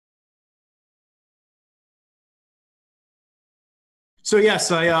So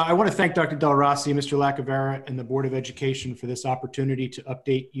yes, I want to thank Dr. Del Rossi, Mr. Lacavera, and the Board of Education for this opportunity to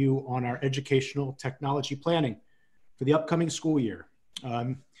update you on our educational technology planning for the upcoming school year.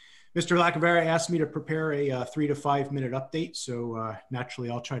 Mr. Lacavera asked me to prepare a 3 to 5 minute update, so naturally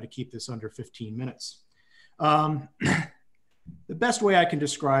I'll try to keep this under 15 minutes. The best way I can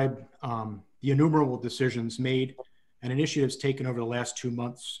describe the innumerable decisions made and initiatives taken over the last 2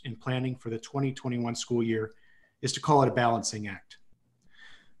 months in planning for the 2021 school year is to call it a balancing act.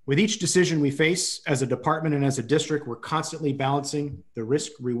 With each decision we face as a department and as a district, we're constantly balancing the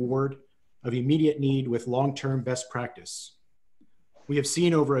risk reward of immediate need with long-term best practice. We have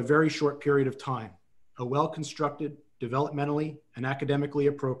seen over a very short period of time a well-constructed, developmentally and academically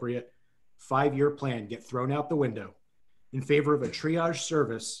appropriate 5-year plan get thrown out the window in favor of a triage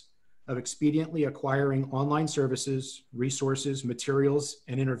service of expediently acquiring online services, resources, materials,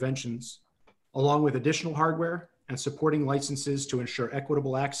 and interventions, along with additional hardware and supporting licenses to ensure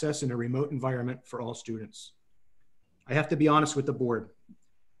equitable access in a remote environment for all students. I have to be honest with the board.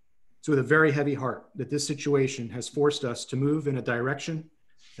 It's with a very heavy heart that this situation has forced us to move in a direction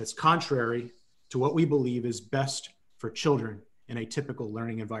that's contrary to what we believe is best for children in a typical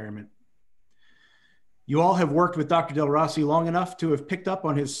learning environment. You all have worked with Dr. Del Rossi long enough to have picked up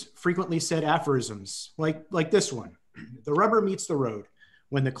on his frequently said aphorisms, like this one. The rubber meets the road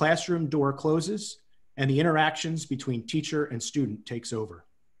when the classroom door closes and the interactions between teacher and student takes over.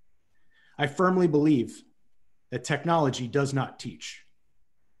 I firmly believe that technology does not teach.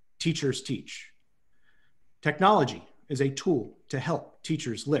 Teachers teach. Technology is a tool to help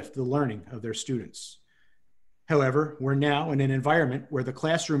teachers lift the learning of their students. However, we're now in an environment where the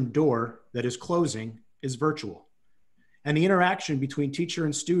classroom door that is closing is virtual, and the interaction between teacher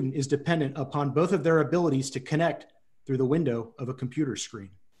and student is dependent upon both of their abilities to connect through the window of a computer screen.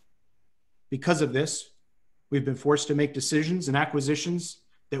 Because of this, we've been forced to make decisions and acquisitions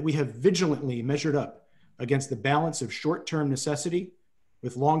that we have vigilantly measured up against the balance of short-term necessity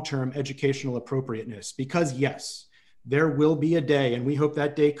with long-term educational appropriateness. Because yes, there will be a day, and we hope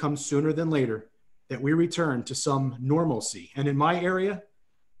that day comes sooner than later, that we return to some normalcy. And in my area,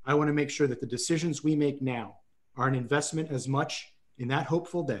 I want to make sure that the decisions we make now are an investment as much in that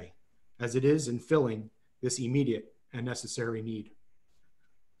hopeful day as it is in filling this immediate and necessary need.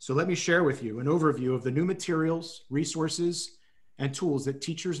 So let me share with you an overview of the new materials, resources, and tools that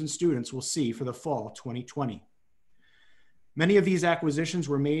teachers and students will see for the fall 2020. Many of these acquisitions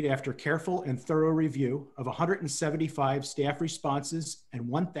were made after careful and thorough review of 175 staff responses and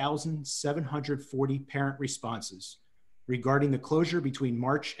 1,740 parent responses regarding the closure between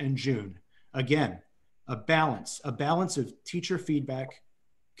March and June. Again, a balance of teacher feedback,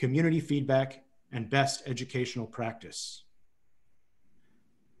 community feedback, and best educational practice.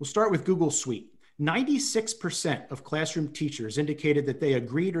 We'll start with Google Suite. 96% of classroom teachers indicated that they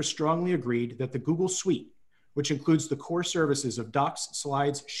agreed or strongly agreed that the Google Suite, which includes the core services of docs,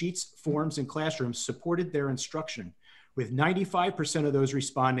 slides, sheets, forms, and classrooms, supported their instruction, with 95% of those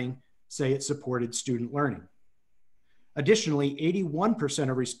responding say it supported student learning. Additionally, 81%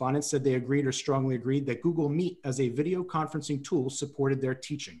 of respondents said they agreed or strongly agreed that Google Meet as a video conferencing tool supported their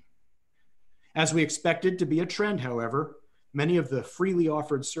teaching. As we expected to be a trend, however, many of the freely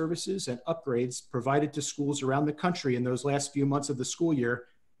offered services and upgrades provided to schools around the country in those last few months of the school year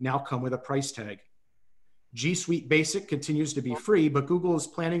now come with a price tag. G Suite Basic continues to be free, but Google is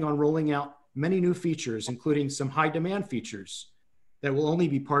planning on rolling out many new features, including some high demand features that will only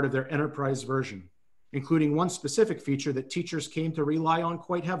be part of their enterprise version, including one specific feature that teachers came to rely on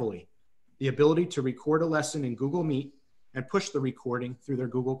quite heavily, the ability to record a lesson in Google Meet and push the recording through their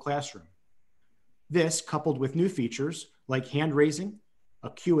Google Classroom. This, coupled with new features like hand raising, a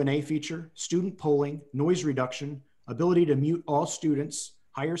Q&A feature, student polling, noise reduction, ability to mute all students,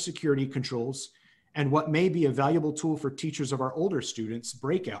 higher security controls, and what may be a valuable tool for teachers of our older students,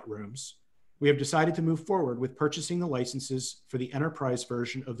 breakout rooms, we have decided to move forward with purchasing the licenses for the enterprise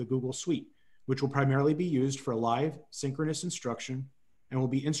version of the Google Suite, which will primarily be used for live synchronous instruction and will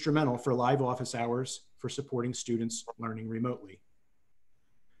be instrumental for live office hours for supporting students learning remotely.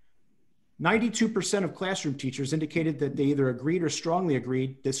 92% of classroom teachers indicated that they either agreed or strongly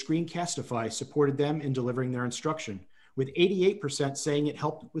agreed that Screencastify supported them in delivering their instruction, with 88% saying it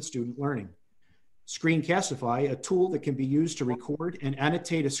helped with student learning. Screencastify, a tool that can be used to record and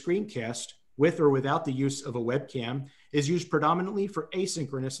annotate a screencast with or without the use of a webcam, is used predominantly for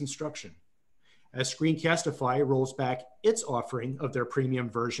asynchronous instruction. As Screencastify rolls back its offering of their premium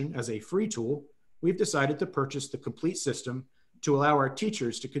version as a free tool, we've decided to purchase the complete system to allow our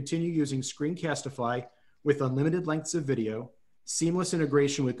teachers to continue using Screencastify with unlimited lengths of video, seamless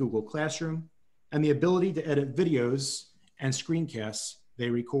integration with Google Classroom, and the ability to edit videos and screencasts they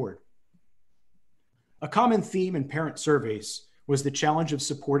record. A common theme in parent surveys was the challenge of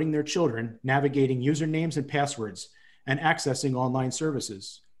supporting their children navigating usernames and passwords and accessing online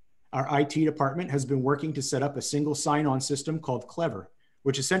services. Our IT department has been working to set up a single sign-on system called Clever,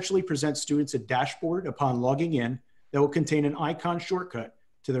 which essentially presents students a dashboard upon logging in that will contain an icon shortcut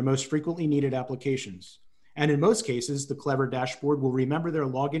to their most frequently needed applications. And in most cases, the Clever dashboard will remember their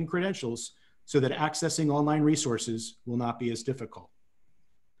login credentials so that accessing online resources will not be as difficult.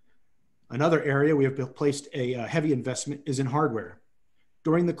 Another area we have placed a heavy investment is in hardware.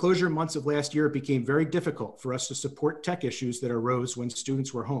 During the closure months of last year, it became very difficult for us to support tech issues that arose when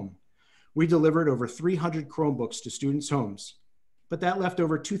students were home. We delivered over 300 Chromebooks to students' homes, but that left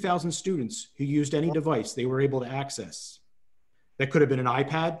over 2,000 students who used any device they were able to access. That could have been an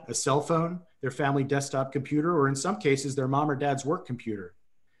iPad, a cell phone, their family desktop computer, or in some cases, their mom or dad's work computer.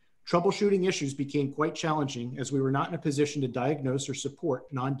 Troubleshooting issues became quite challenging as we were not in a position to diagnose or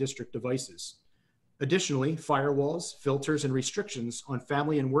support non-district devices. Additionally, firewalls, filters, and restrictions on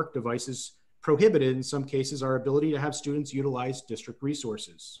family and work devices prohibited, in some cases, our ability to have students utilize district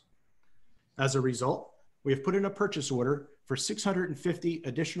resources. As a result, we have put in a purchase order for 650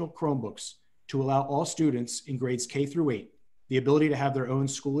 additional Chromebooks to allow all students in grades K through 8 the ability to have their own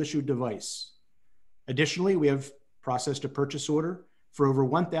school-issued device. Additionally, we have processed a purchase order for over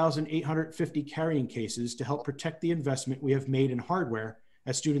 1,850 carrying cases to help protect the investment we have made in hardware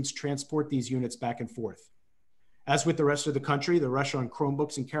as students transport these units back and forth. As with the rest of the country, the rush on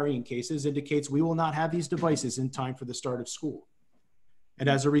Chromebooks and carrying cases indicates we will not have these devices in time for the start of school. And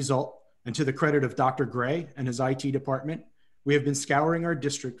as a result, and to the credit of Dr. Gray and his IT department, we have been scouring our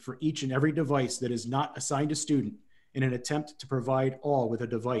district for each and every device that is not assigned a student in an attempt to provide all with a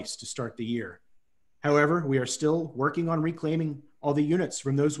device to start the year. However, we are still working on reclaiming all the units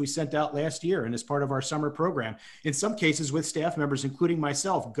from those we sent out last year and as part of our summer program. In some cases with staff members, including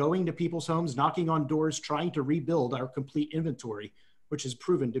myself, going to people's homes, knocking on doors, trying to rebuild our complete inventory, which has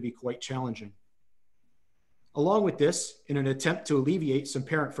proven to be quite challenging. Along with this, in an attempt to alleviate some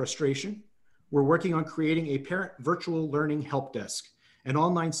parent frustration, we're working on creating a parent virtual learning help desk, an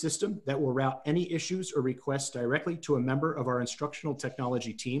online system that will route any issues or requests directly to a member of our instructional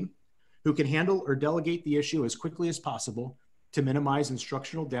technology team who can handle or delegate the issue as quickly as possible to minimize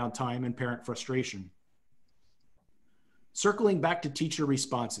instructional downtime and parent frustration. Circling back to teacher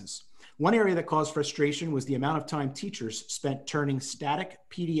responses, one area that caused frustration was the amount of time teachers spent turning static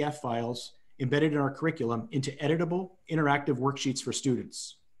PDF files embedded in our curriculum into editable, interactive worksheets for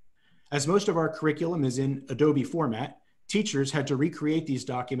students. As most of our curriculum is in Adobe format, teachers had to recreate these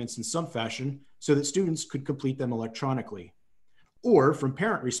documents in some fashion so that students could complete them electronically. Or from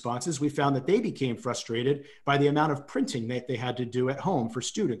parent responses, we found that they became frustrated by the amount of printing that they had to do at home for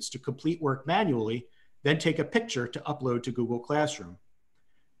students to complete work manually, then take a picture to upload to Google Classroom.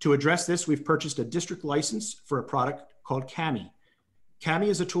 To address this, we've purchased a district license for a product called Kami. Kami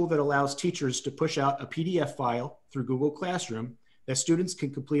is a tool that allows teachers to push out a PDF file through Google Classroom that students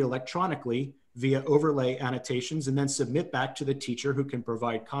can complete electronically via overlay annotations and then submit back to the teacher who can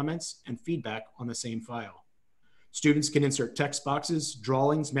provide comments and feedback on the same file. Students can insert text boxes,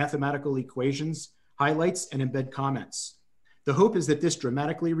 drawings, mathematical equations, highlights, and embed comments. The hope is that this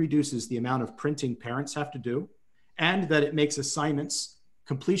dramatically reduces the amount of printing parents have to do and that it makes assignments,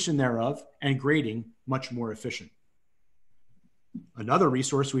 completion thereof, and grading much more efficient. Another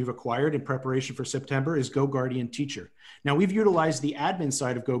resource we've acquired in preparation for September is GoGuardian Teacher. Now, we've utilized the admin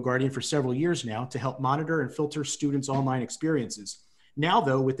side of GoGuardian for several years now to help monitor and filter students' online experiences. Now,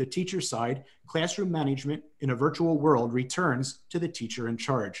 though, with the teacher side, classroom management in a virtual world returns to the teacher in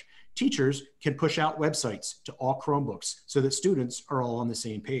charge. Teachers can push out websites to all Chromebooks so that students are all on the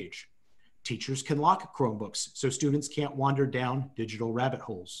same page. Teachers can lock Chromebooks so students can't wander down digital rabbit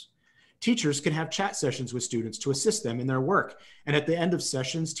holes. Teachers can have chat sessions with students to assist them in their work. And at the end of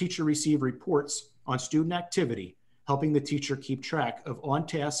sessions, teachers receive reports on student activity, helping the teacher keep track of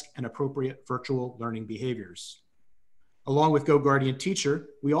on-task and appropriate virtual learning behaviors. Along with GoGuardian Teacher,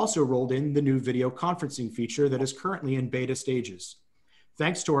 we also rolled in the new video conferencing feature that is currently in beta stages.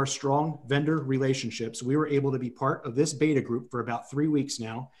 Thanks to our strong vendor relationships, we were able to be part of this beta group for about 3 weeks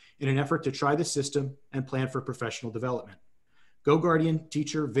now in an effort to try the system and plan for professional development. GoGuardian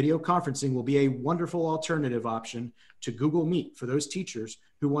Teacher video conferencing will be a wonderful alternative option to Google Meet for those teachers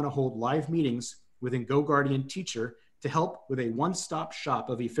who want to hold live meetings within GoGuardian Teacher to help with a one-stop shop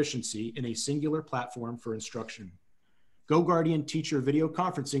of efficiency in a singular platform for instruction. GoGuardian Teacher video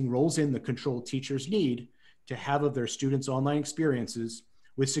conferencing rolls in the control teachers need to have of their students' online experiences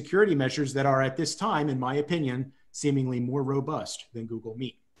with security measures that are at this time, in my opinion, seemingly more robust than Google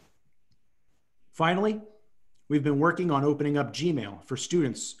Meet. Finally, we've been working on opening up Gmail for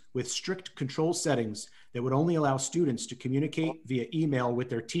students with strict control settings that would only allow students to communicate via email with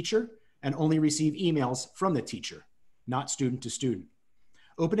their teacher and only receive emails from the teacher, not student to student.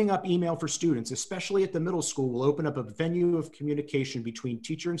 Opening up email for students, especially at the middle school, will open up a venue of communication between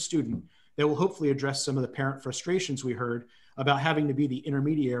teacher and student that will hopefully address some of the parent frustrations we heard about having to be the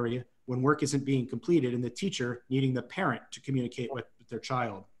intermediary when work isn't being completed and the teacher needing the parent to communicate with their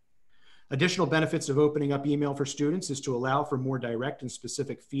child. Additional benefits of opening up email for students is to allow for more direct and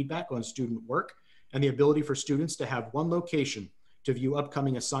specific feedback on student work and the ability for students to have one location to view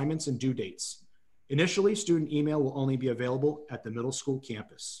upcoming assignments and due dates. Initially, student email will only be available at the middle school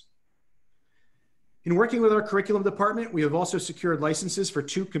campus. In working with our curriculum department, we have also secured licenses for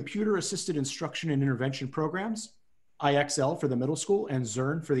 2 computer-assisted instruction and intervention programs, IXL for the middle school and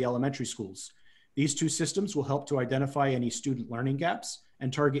Zern for the elementary schools. These 2 systems will help to identify any student learning gaps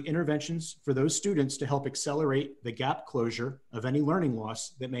and target interventions for those students to help accelerate the gap closure of any learning loss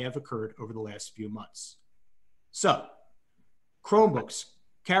that may have occurred over the last few months. So, Chromebooks,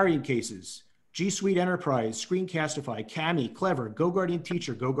 carrying cases, G Suite Enterprise, Screencastify, Kami, Clever, GoGuardian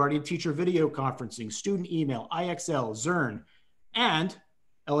Teacher video conferencing, student email, IXL, Zern, and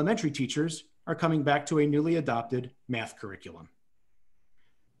elementary teachers are coming back to a newly adopted math curriculum.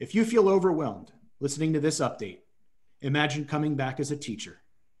 If you feel overwhelmed listening to this update, imagine coming back as a teacher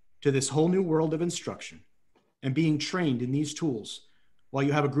to this whole new world of instruction and being trained in these tools while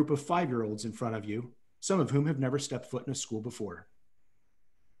you have a group of 5-year-olds in front of you, some of whom have never stepped foot in a school before.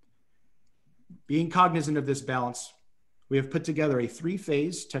 Being cognizant of this balance, we have put together a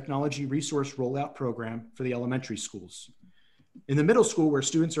 3-phase technology resource rollout program for the elementary schools. In the middle school, where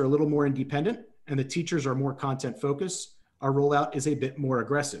students are a little more independent and the teachers are more content focused, our rollout is a bit more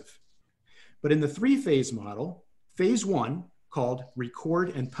aggressive. But in the 3-phase model, phase 1, called Record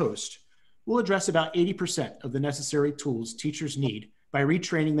and Post, will address about 80% of the necessary tools teachers need by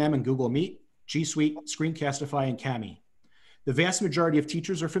retraining them in Google Meet, G Suite, Screencastify, and Kami. The vast majority of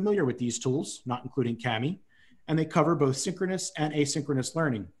teachers are familiar with these tools, not including Kami, and they cover both synchronous and asynchronous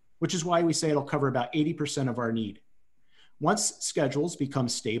learning, which is why we say it'll cover about 80% of our need. Once schedules become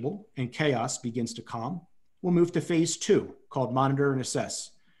stable and chaos begins to calm, we'll move to phase 2, called Monitor and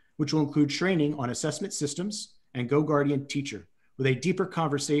Assess, which will include training on assessment systems and GoGuardian Teacher, with a deeper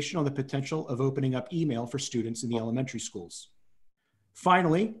conversation on the potential of opening up email for students in the elementary schools.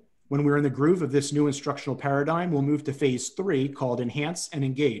 Finally, when we're in the groove of this new instructional paradigm, we'll move to phase 3, called Enhance and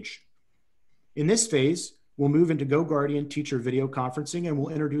Engage. In this phase, we'll move into GoGuardian Teacher video conferencing, and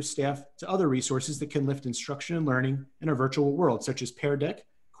we'll introduce staff to other resources that can lift instruction and learning in a virtual world, such as Pear Deck,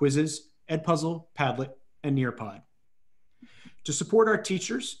 Quizzes, Edpuzzle, Padlet, and Nearpod. To support our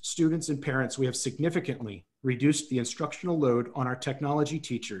teachers, students, and parents, we have significantly reduced the instructional load on our technology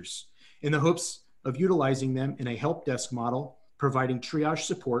teachers in the hopes of utilizing them in a help desk model, providing triage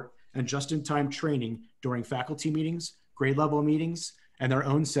support and just-in-time training during faculty meetings, grade level meetings, and their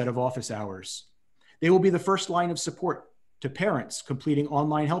own set of office hours. They will be the first line of support to parents completing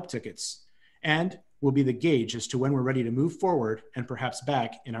online help tickets and will be the gauge as to when we're ready to move forward and perhaps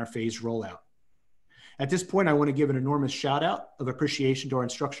back in our phased rollout. At this point, I want to give an enormous shout out of appreciation to our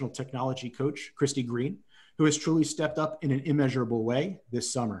instructional technology coach, Christy Green, who has truly stepped up in an immeasurable way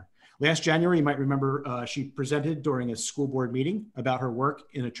this summer. Last January, you might remember she presented during a school board meeting about her work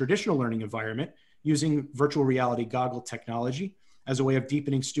in a traditional learning environment using virtual reality goggle technology as a way of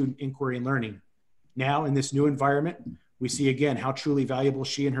deepening student inquiry and learning. Now, in this new environment, we see again how truly valuable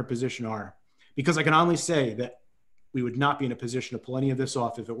she and her position are. Because I can honestly say that we would not be in a position to pull any of this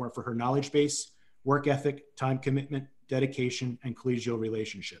off if it weren't for her knowledge base, work ethic, time commitment, dedication, and collegial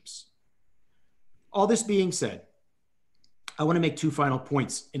relationships. All this being said, I want to make 2 final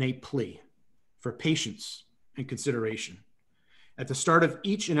points in a plea for patience and consideration. At the start of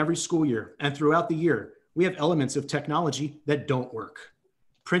each and every school year and throughout the year, we have elements of technology that don't work.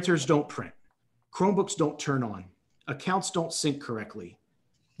 Printers don't print. Chromebooks don't turn on. Accounts don't sync correctly.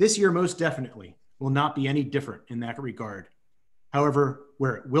 This year, most definitely, will not be any different in that regard. However,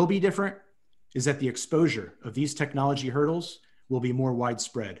 where it will be different is that the exposure of these technology hurdles will be more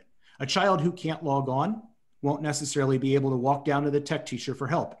widespread. A child who can't log on won't necessarily be able to walk down to the tech teacher for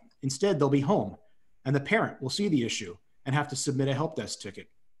help. Instead, they'll be home, and the parent will see the issue and have to submit a help desk ticket.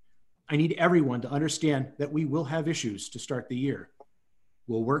 I need everyone to understand that we will have issues to start the year.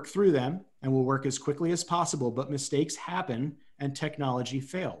 We'll work through them, and we'll work as quickly as possible, but mistakes happen and technology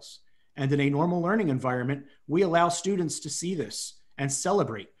fails. And in a normal learning environment, we allow students to see this and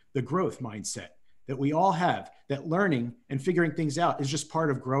celebrate the growth mindset that we all have, that learning and figuring things out is just part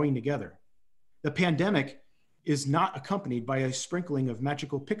of growing together. The pandemic is not accompanied by a sprinkling of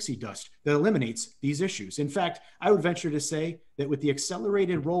magical pixie dust that eliminates these issues. In fact, I would venture to say that with the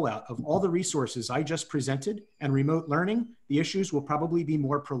accelerated rollout of all the resources I just presented and remote learning, the issues will probably be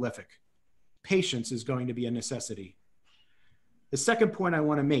more prolific. Patience is going to be a necessity. The second point I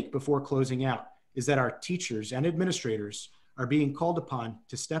want to make before closing out is that our teachers and administrators are being called upon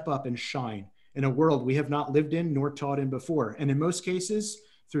to step up and shine in a world we have not lived in nor taught in before, and in most cases,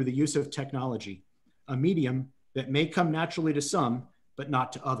 through the use of technology, a medium that may come naturally to some, but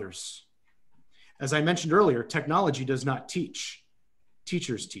not to others. As I mentioned earlier, technology does not teach,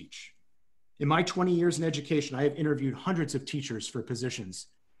 teachers teach. In my 20 years in education, I have interviewed hundreds of teachers for positions.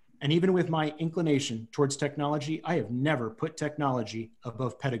 And even with my inclination towards technology, I have never put technology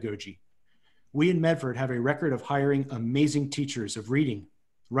above pedagogy. We in Medford have a record of hiring amazing teachers of reading,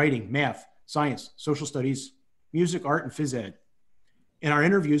 writing, math, science, social studies, music, art, and phys ed. In our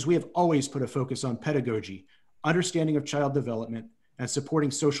interviews, we have always put a focus on pedagogy, understanding of child development, and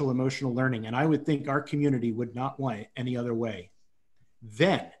supporting social emotional learning. And I would think our community would not want it any other way.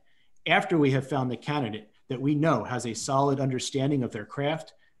 Then, after we have found the candidate that we know has a solid understanding of their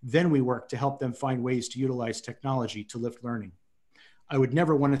craft, then we work to help them find ways to utilize technology to lift learning. I would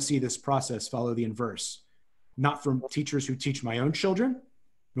never want to see this process follow the inverse, not from teachers who teach my own children,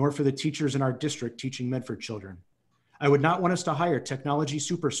 nor for the teachers in our district teaching Medford children. I would not want us to hire technology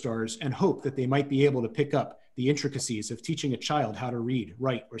superstars and hope that they might be able to pick up the intricacies of teaching a child how to read,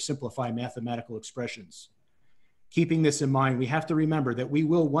 write, or simplify mathematical expressions. Keeping this in mind, we have to remember that we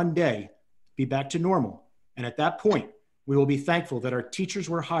will one day be back to normal. And at that point, we will be thankful that our teachers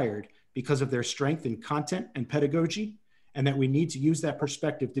were hired because of their strength in content and pedagogy, and that we need to use that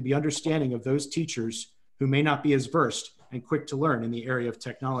perspective to be understanding of those teachers who may not be as versed and quick to learn in the area of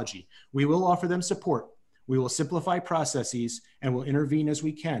technology. We will offer them support. We will simplify processes and will intervene as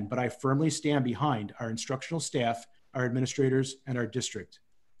we can, but I firmly stand behind our instructional staff, our administrators, and our district.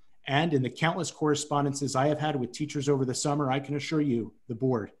 And in the countless correspondences I have had with teachers over the summer, I can assure you, the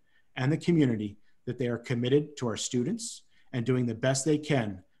board and the community, that they are committed to our students and doing the best they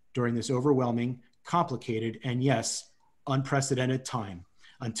can during this overwhelming, complicated, and yes, unprecedented time,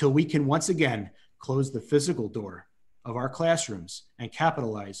 until we can once again close the physical door of our classrooms and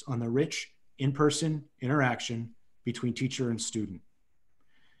capitalize on the rich in-person interaction between teacher and student.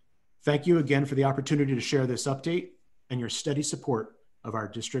 Thank you again for the opportunity to share this update and your steady support of our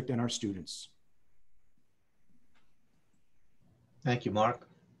district and our students. Thank you, Mark.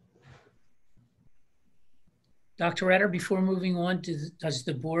 Dr. Etter, before moving on, does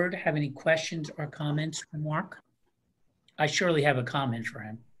the board have any questions or comments for Mark? I surely have a comment for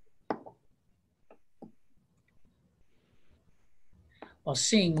him. Well,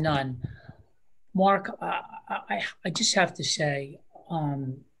 seeing none, Mark, I just have to say,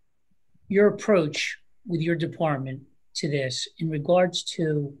 your approach with your department to this in regards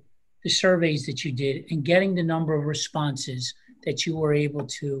to the surveys that you did and getting the number of responses that you were able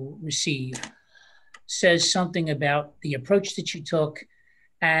to receive says something about the approach that you took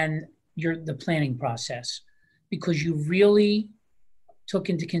and the planning process, because you really took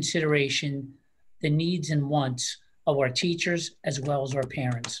into consideration the needs and wants of our teachers as well as our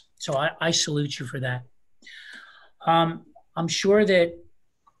parents. So I salute you for that. I'm sure that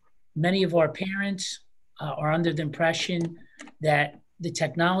many of our parents are under the impression that the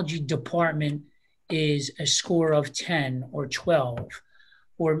technology department is a score of 10 or 12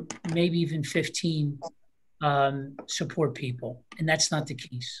 or maybe even 15 support people, and that's not the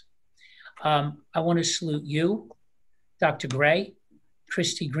case. I want to salute you, Dr. Gray,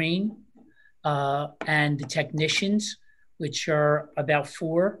 Christy Green, and the technicians, which are about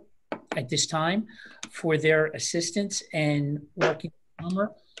 4 at this time, for their assistance in working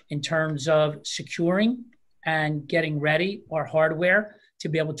summer in terms of securing and getting ready our hardware to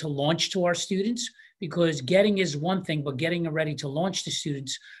be able to launch to our students, because getting is one thing, but getting ready to launch to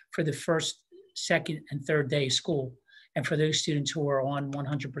students for the first, second, and third day of school, and for those students who are on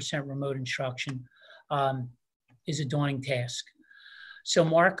 100% remote instruction, is a daunting task. So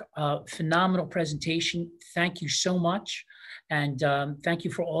Mark, phenomenal presentation. Thank you so much. And thank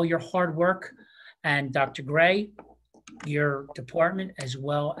you for all your hard work. And Dr. Gray, your department, as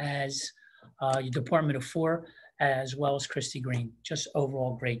well as your Department of 4, as well as Christy Green. Just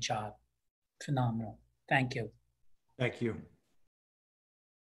overall great job. Phenomenal. Thank you. Thank you.